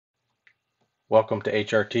Welcome to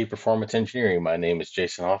HRT Performance Engineering. My name is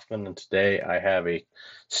Jason Hoffman, and today I have a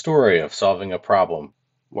story of solving a problem.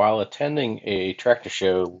 While attending a tractor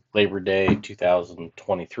show Labor Day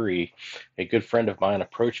 2023, a good friend of mine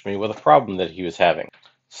approached me with a problem that he was having.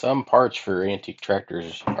 Some parts for antique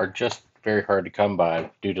tractors are just very hard to come by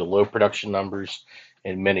due to low production numbers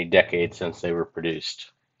and many decades since they were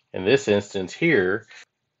produced. In this instance here,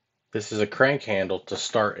 this is a crank handle to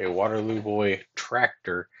start a Waterloo Boy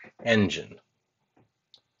tractor engine.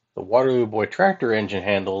 The Waterloo Boy tractor engine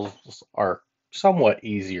handles are somewhat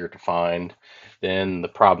easier to find than the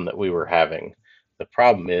problem that we were having. The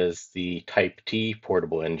problem is the Type T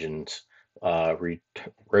portable engines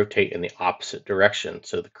rotate in the opposite direction,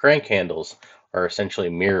 so the crank handles are essentially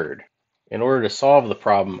mirrored. In order to solve the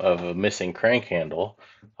problem of a missing crank handle,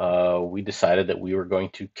 we decided that we were going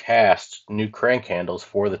to cast new crank handles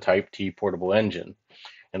for the Type T portable engine.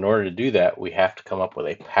 In order to do that, we have to come up with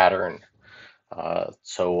a pattern.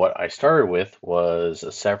 So what I started with was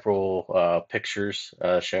several pictures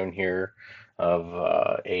shown here of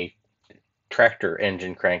a tractor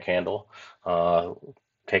engine crank handle,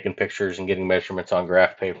 taking pictures and getting measurements on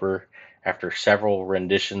graph paper. After several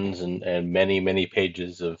renditions and many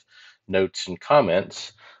pages of notes and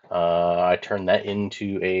comments, I turned that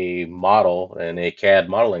into a model in a CAD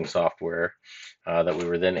modeling software that we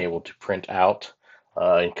were then able to print out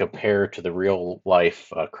and compare to the real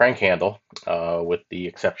life crank handle, with the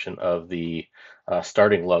exception of the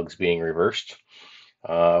starting lugs being reversed.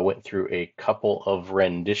 I went through a couple of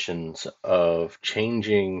renditions of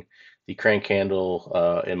changing the crank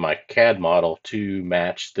handle in my CAD model to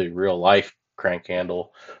match the real life crank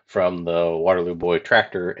handle from the Waterloo Boy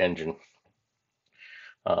tractor engine.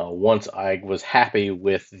 Once I was happy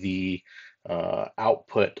with the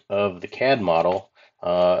output of the CAD model,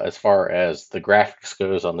 as far as the graphics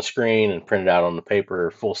goes on the screen and printed out on the paper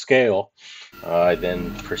full scale, I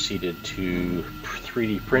then proceeded to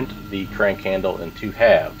 3D print the crank handle in two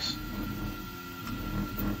halves.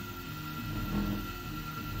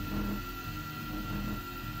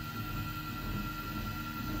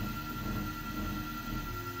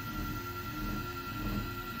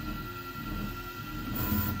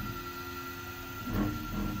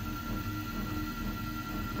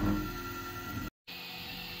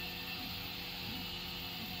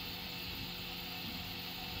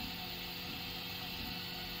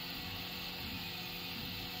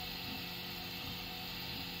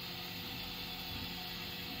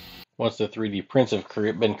 Once the 3D prints have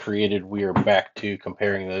been created, we are back to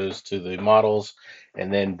comparing those to the models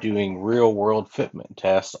and then doing real world fitment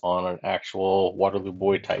tests on an actual Waterloo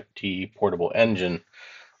Boy Type T portable engine.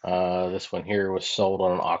 This one here was sold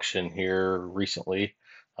on an auction here recently,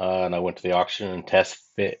 and I went to the auction and test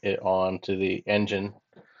fit it onto the engine.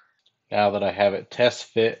 Now that I have it test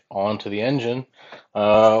fit onto the engine,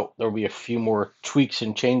 there'll be a few more tweaks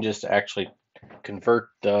and changes to actually convert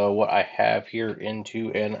what I have here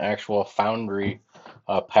into an actual Foundry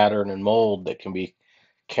pattern and mold that can be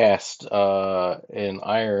cast in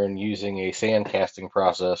iron using a sand casting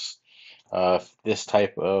process. If this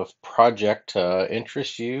type of project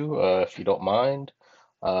interests you, if you don't mind,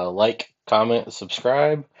 like, comment,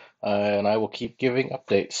 subscribe, and I will keep giving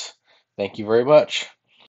updates. Thank you very much.